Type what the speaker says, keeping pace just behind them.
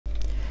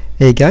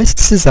Hey guys,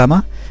 this is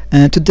Ama,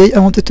 and today I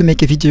wanted to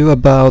make a video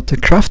about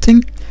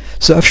crafting.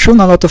 So I've shown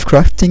a lot of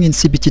crafting in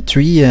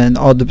CBT3 and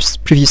all the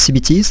previous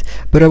CBTs,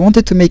 but I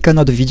wanted to make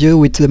another video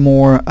with a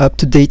more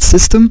up-to-date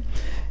system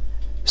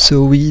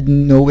so we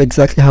know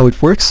exactly how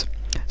it works.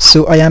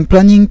 So I am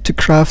planning to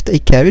craft a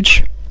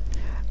carriage.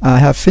 I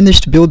have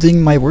finished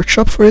building my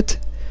workshop for it.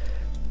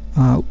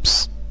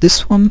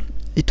 This one,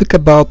 it took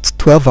about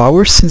 12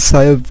 hours since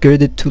I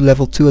upgraded to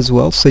level 2 as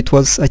well, so it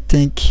was, I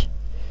think,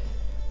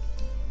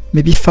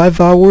 maybe 5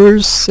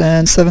 hours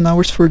and 7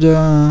 hours for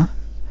the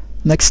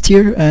next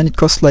tier, and it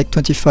costs like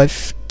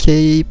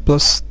 25k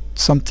plus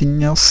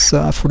something else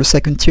for the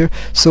second tier,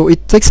 so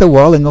it takes a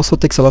while and also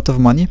takes a lot of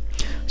money.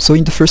 So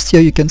in the first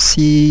tier you can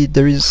see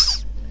there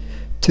is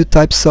two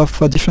types of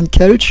different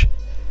carriage.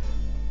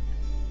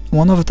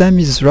 One of them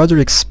is rather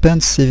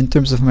expensive in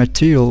terms of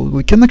material.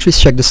 We can actually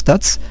check the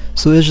stats,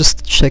 so let's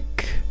just check.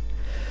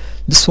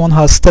 This one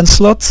has 10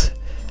 slots,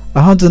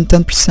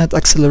 110%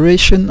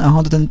 acceleration,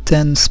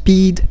 110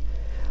 speed,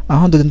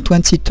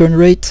 120 turn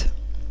rate,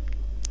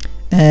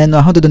 and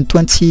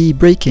 120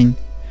 braking.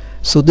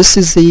 So this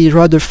is a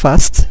rather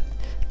fast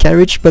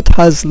carriage, but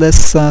has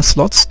less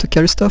slots to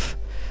carry stuff.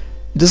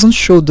 It doesn't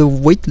show the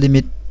weight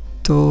limit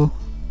though.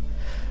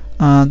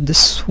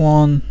 This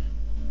one,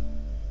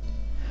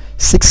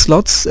 6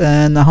 slots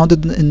and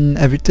 100 in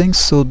everything,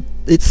 so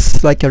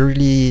it's like a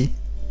really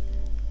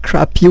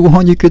crappy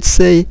one, you could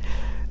say.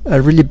 A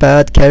really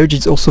bad carriage.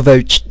 It's also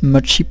very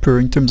much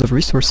cheaper in terms of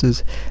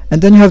resources. And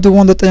then you have the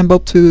one that I'm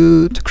about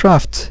to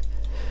craft.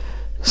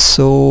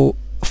 So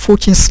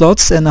 14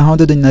 slots and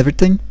 100 in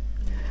everything.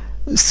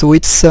 So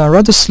it's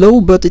rather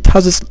slow, but it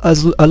has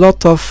a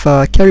lot of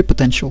carry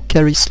potential,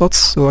 carry slots,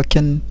 so I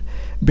can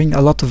bring a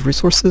lot of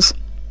resources.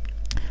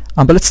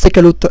 But let's take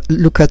a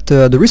look at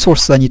the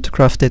resources I need to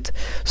craft it.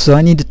 So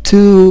I need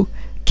 2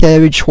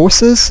 carriage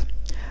horses,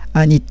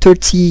 I need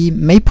 30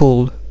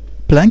 maple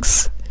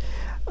planks,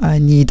 I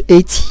need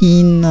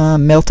 18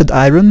 melted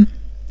iron,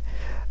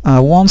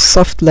 1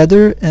 soft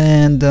leather,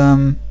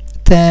 and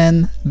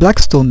 10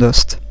 blackstone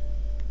dust.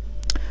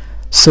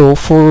 So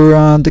for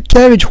the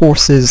carriage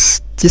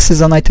horses, this is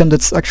an item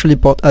that's actually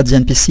bought at the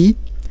NPC.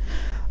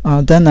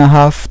 Then I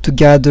have to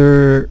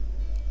gather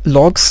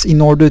logs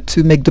in order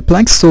to make the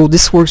planks, so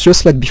this works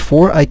just like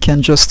before. I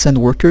can just send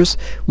workers,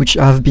 which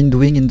I have been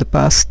doing in the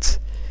past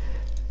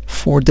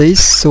 4 days.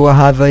 So I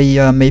have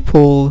a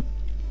maple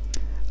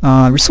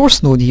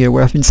resource node here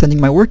where I've been sending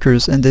my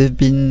workers and they've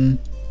been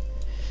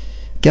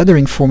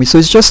gathering for me. So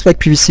it's just like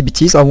previous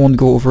CBTs. I won't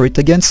go over it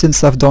again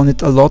since I've done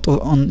it a lot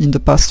in the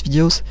past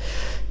videos.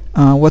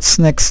 What's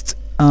next?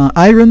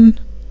 Iron,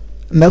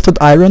 melted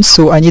iron,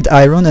 so I need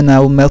iron and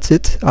I'll melt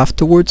it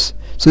afterwards.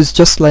 So it's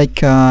just like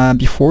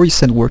before, you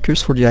send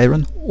workers for the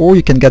iron, or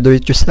you can gather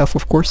it yourself,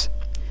 of course.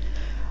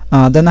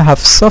 Then I have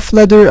soft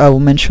leather, I will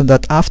mention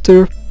that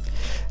after.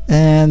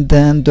 And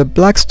then the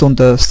blackstone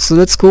dust. So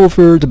let's go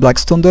over the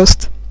blackstone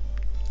dust.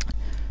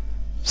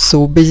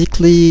 So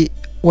basically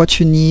what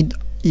you need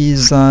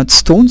is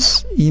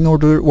stones in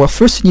order, well,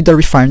 first you need a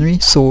refinery,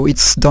 so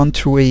it's done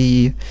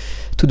through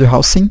the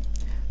housing.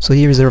 So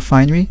here is a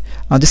refinery.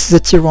 This is a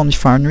tier 1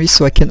 refinery,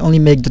 so I can only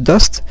make the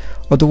dust.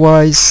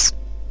 Otherwise,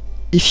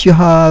 if you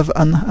have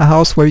a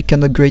house where you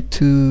can upgrade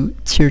to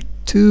tier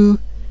 2,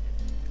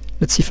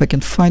 let's see if I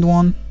can find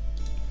one.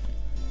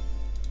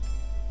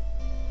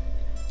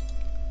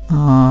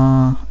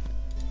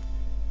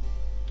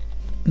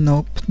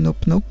 Nope.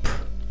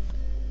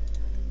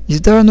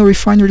 Is there no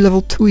refinery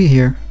level 2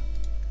 here?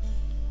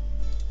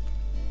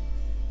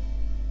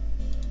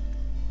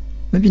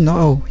 Maybe no.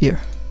 Oh,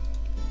 here.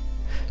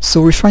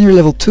 So refinery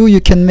level 2,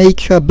 you can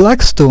make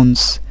black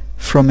stones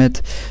from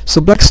it.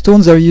 So black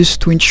stones are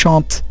used to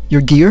enchant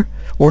your gear,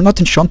 or not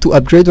enchant, to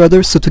upgrade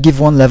rather, so to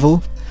give 1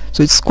 level.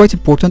 So it's quite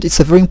important.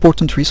 It's a very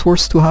important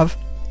resource to have.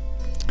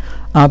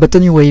 But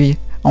anyway,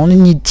 I only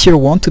need tier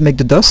 1 to make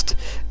the dust,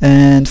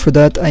 and for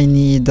that I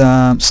need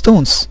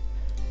stones.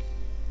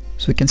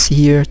 So you can see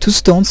here 2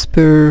 stones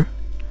per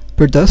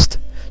dust.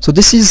 So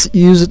this is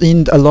used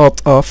in a lot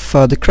of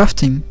the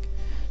crafting.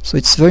 So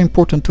it's very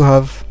important to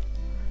have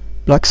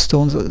black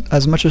stones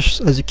as much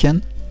as you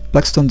can.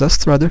 Blackstone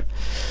dust rather.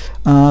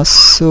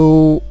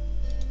 So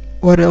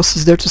what else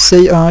is there to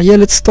say? Yeah,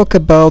 let's talk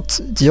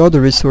about the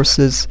other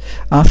resources.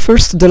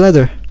 First, the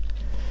leather.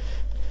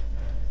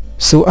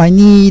 So I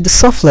need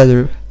soft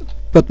leather,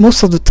 but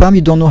most of the time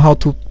you don't know how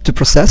to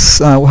process,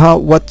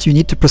 what you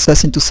need to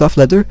process into soft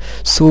leather.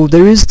 So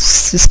there is a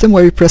system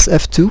where you press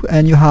F2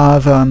 and you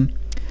have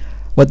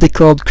what they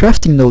call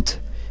crafting node,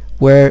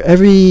 where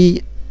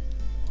every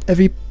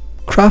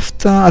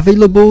craft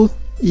available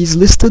is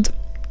listed.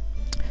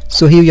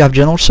 So here you have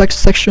general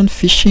section,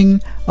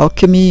 fishing,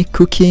 alchemy,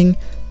 cooking,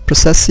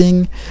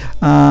 processing,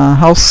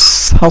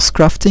 house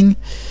crafting,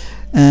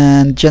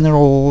 and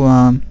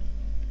general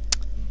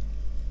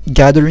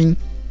gathering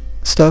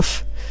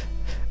stuff.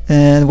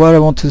 And what I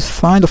want to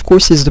find, of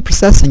course, is the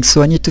processing,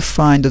 so I need to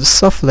find the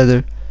soft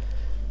leather.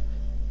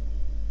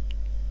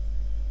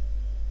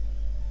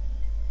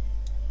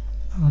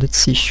 Let's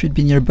see, should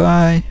be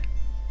nearby.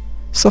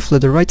 Soft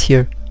leather right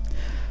here.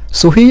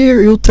 So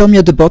here you'll tell me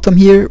at the bottom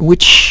here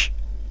which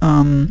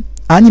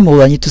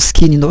animal I need to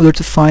skin in order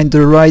to find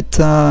the right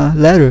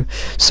letter.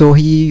 So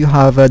here you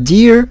have a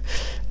deer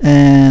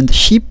and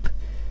sheep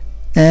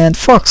and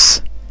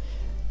fox,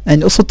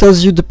 and also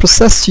tells you the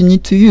process you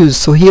need to use.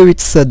 So here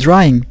it's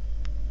drying.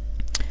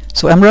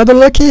 So I'm rather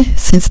lucky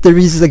since there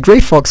is a gray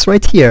fox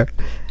right here.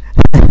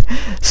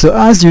 So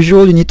as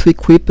usual you need to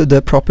equip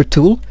the proper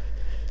tool.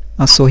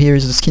 So here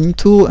is the skinning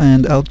tool,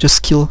 and I'll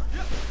just kill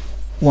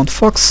one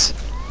fox.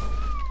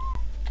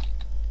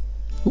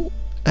 Ooh,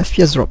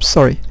 FPS drops,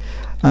 sorry.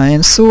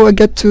 And so I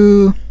get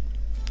to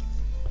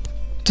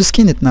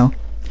skin it now.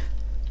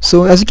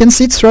 So as you can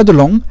see, it's rather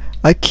long.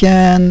 I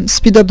can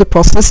speed up the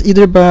process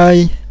either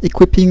by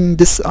equipping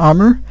this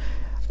armor.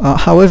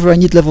 However, I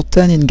need level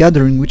 10 in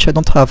gathering, which I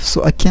don't have,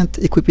 so I can't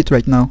equip it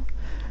right now.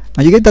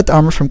 You get that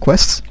armor from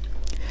quests.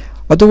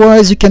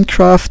 Otherwise you can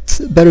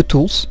craft better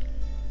tools,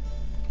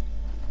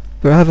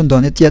 but I haven't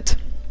done it yet.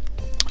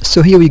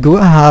 So here we go.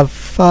 I have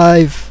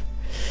 5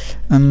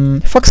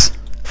 fox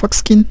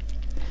skin,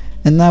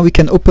 and now we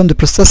can open the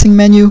processing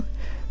menu,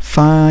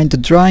 find the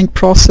drying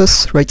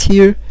process right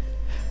here,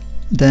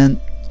 then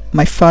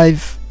my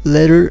 5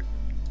 letter,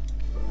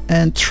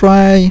 and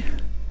try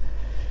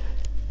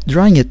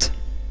drying it.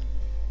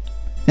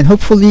 And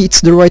hopefully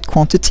it's the right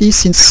quantity,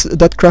 since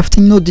that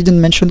crafting node didn't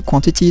mention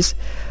quantities,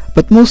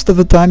 but most of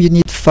the time you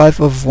need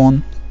 5 of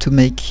one to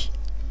make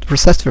the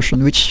processed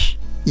version, which,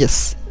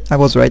 yes, I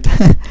was right.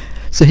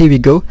 So here we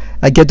go.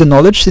 I get the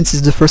knowledge since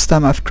it's the first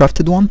time I've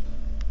crafted one.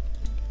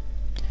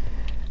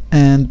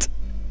 And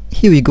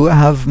here we go, I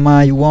have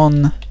my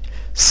 1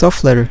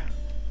 soft letter.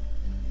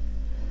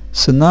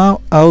 So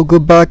now I'll go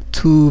back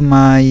to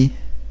my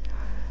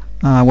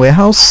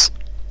warehouse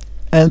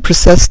and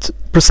process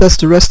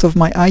the rest of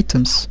my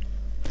items.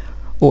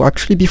 Oh,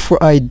 actually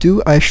before I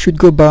do, I should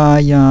go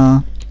buy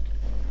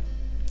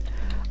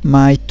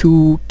my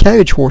 2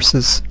 carriage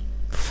horses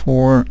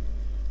for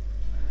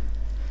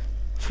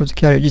the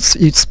carriage.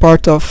 It's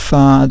part of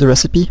the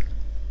recipe.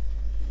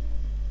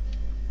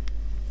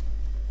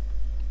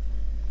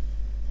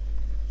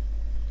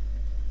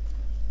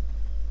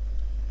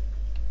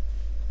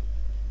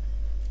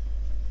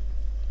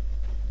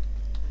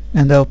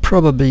 And I'll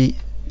probably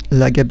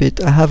lag a bit.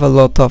 I have a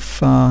lot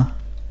of I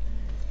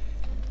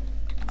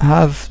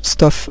have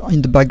stuff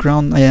in the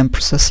background. I am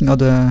processing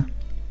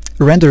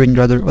rendering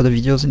other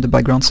videos in the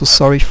background, so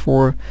sorry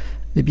for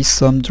maybe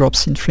some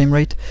drops in frame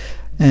rate.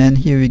 And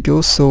here we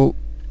go. So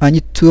I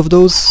need 2 of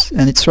those,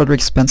 and it's rather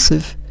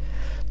expensive.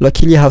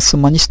 Luckily I have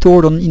some money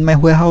stored in my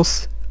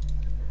warehouse,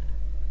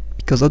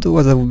 because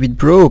otherwise I would be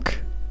broke.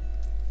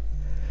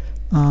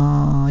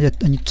 Yeah,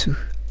 I need 2.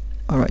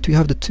 Alright, we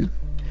have the 2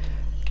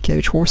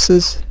 carriage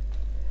horses.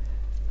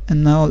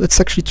 And now let's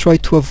actually try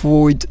to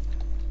avoid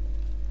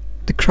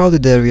the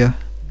crowded area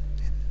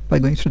by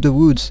going through the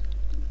woods.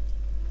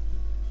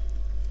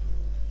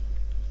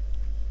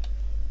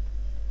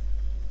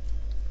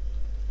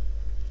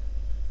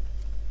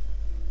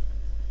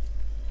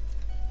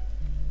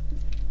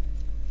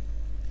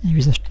 Here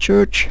is a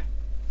church.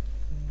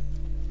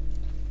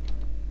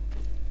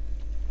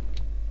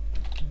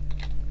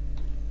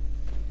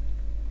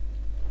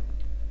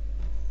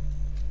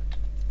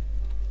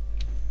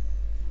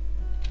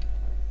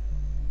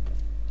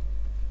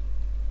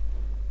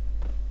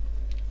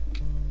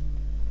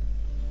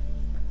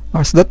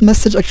 So that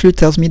message actually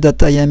tells me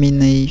that I am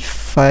in a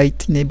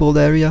fight enabled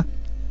area,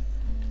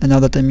 and now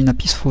that I'm in a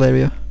peaceful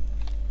area.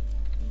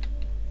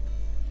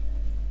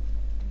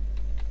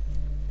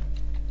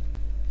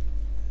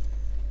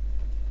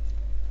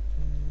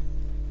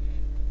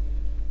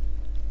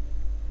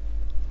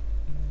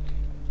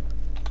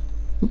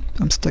 Oop,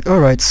 I'm stuck.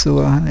 Alright, so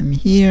I'm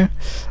here.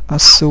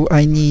 So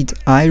I need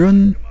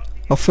iron.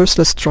 Well, first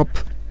let's drop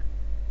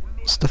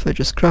stuff I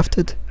just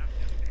crafted.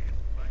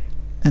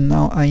 And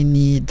now I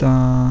need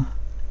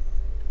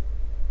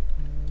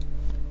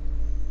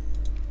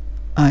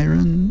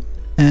iron,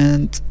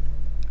 and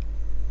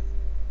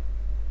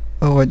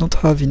oh, I don't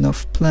have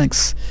enough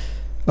planks,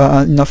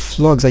 enough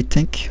logs, I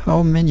think.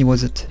 How many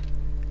was it?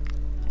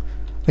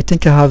 I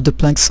think I have the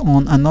planks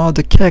on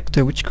another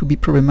character, which could be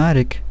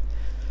problematic.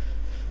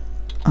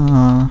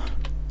 How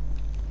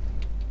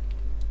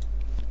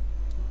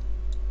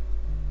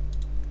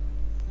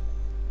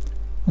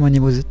many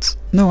was it?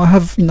 No, I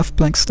have enough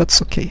planks,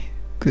 that's okay.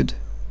 Good.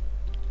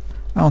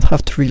 I don't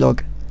have to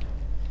relog.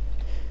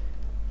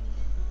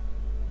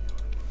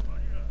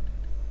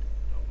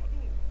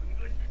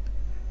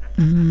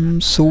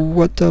 So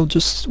what I'll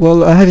just...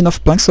 well, I have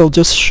enough planks, so I'll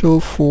just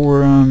show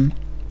for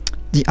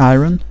the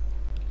iron.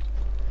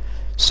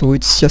 So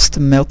it's just a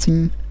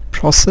melting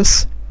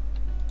process.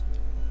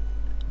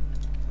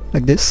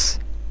 Like this.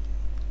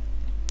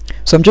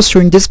 So I'm just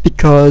showing this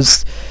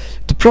because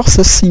the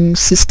processing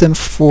system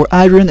for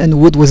iron and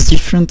wood was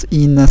different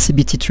in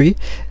CBT3.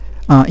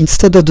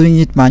 Instead of doing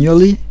it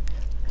manually,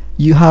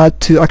 you had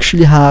to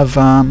actually have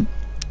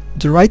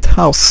the right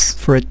house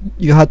for it.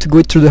 You had to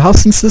go through the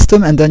housing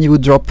system, and then you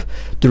would drop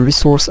the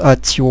resource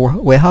at your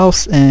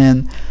warehouse,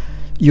 and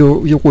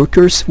your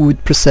workers who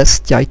would process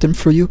the item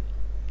for you.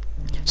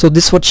 So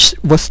this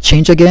was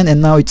changed again,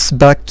 and now it's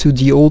back to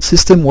the old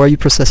system where you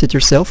process it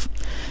yourself,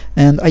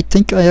 and I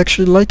think I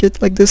actually like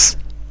it like this.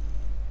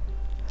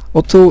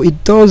 Although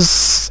it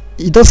does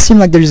seem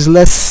like there is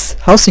less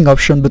housing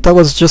option, but that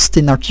was just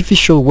an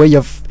artificial way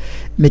of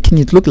making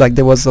it look like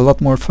there was a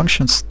lot more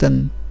functions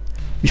than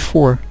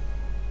before.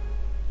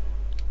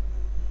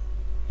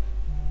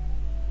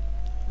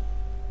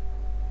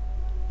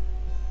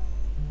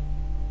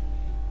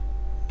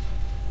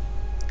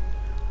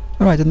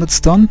 Alright, and that's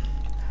done.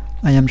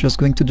 I am just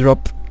going to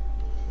drop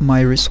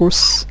my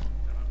resource.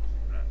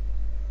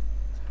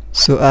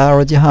 So I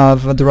already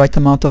have the right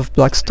amount of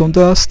black stone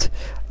dust.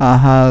 I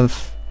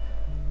have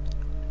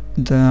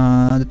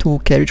the 2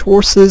 carriage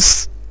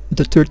horses,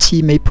 the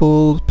 30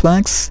 maple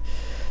planks.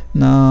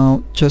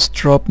 Now just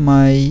drop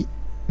my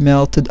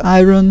melted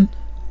iron,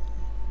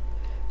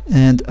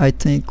 and I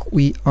think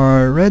we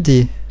are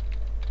ready.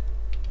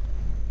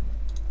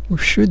 We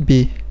should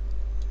be.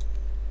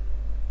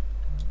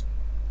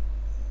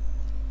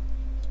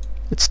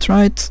 Let's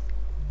try it.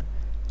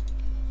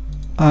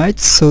 Alright,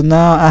 so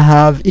now I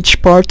have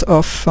each part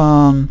of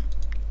the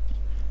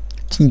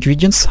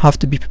ingredients have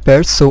to be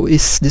prepared, so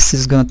this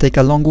is gonna take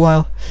a long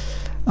while.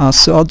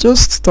 So I'll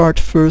just start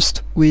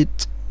first with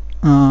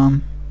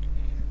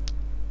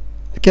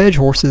carriage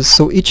horses.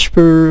 So each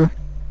per...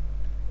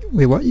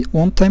 wait, what?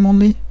 One time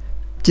only?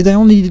 Did I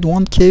only need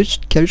 1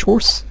 carriage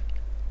horse?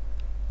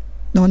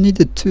 No, I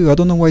needed 2. I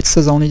don't know why it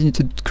says I only need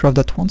to craft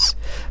that once.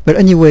 But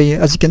anyway,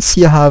 as you can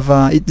see, I have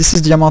this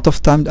is the amount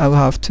of time I will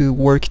have to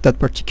work that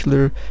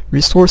particular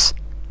resource.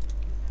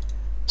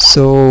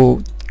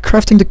 So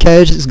crafting the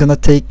carriage is gonna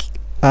take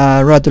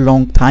a rather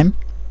long time.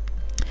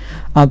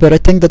 But I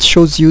think that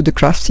shows you the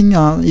crafting.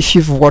 If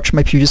you've watched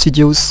my previous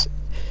videos,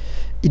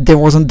 there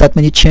wasn't that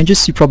many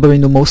changes. You probably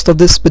know most of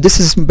this, but this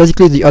is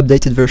basically the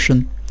updated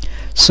version.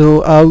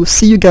 So I'll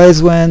see you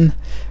guys when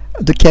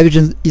the carriage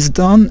is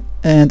done,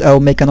 and I'll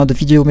make another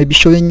video maybe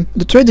showing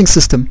the trading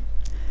system.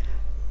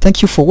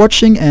 Thank you for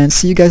watching, and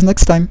see you guys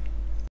next time.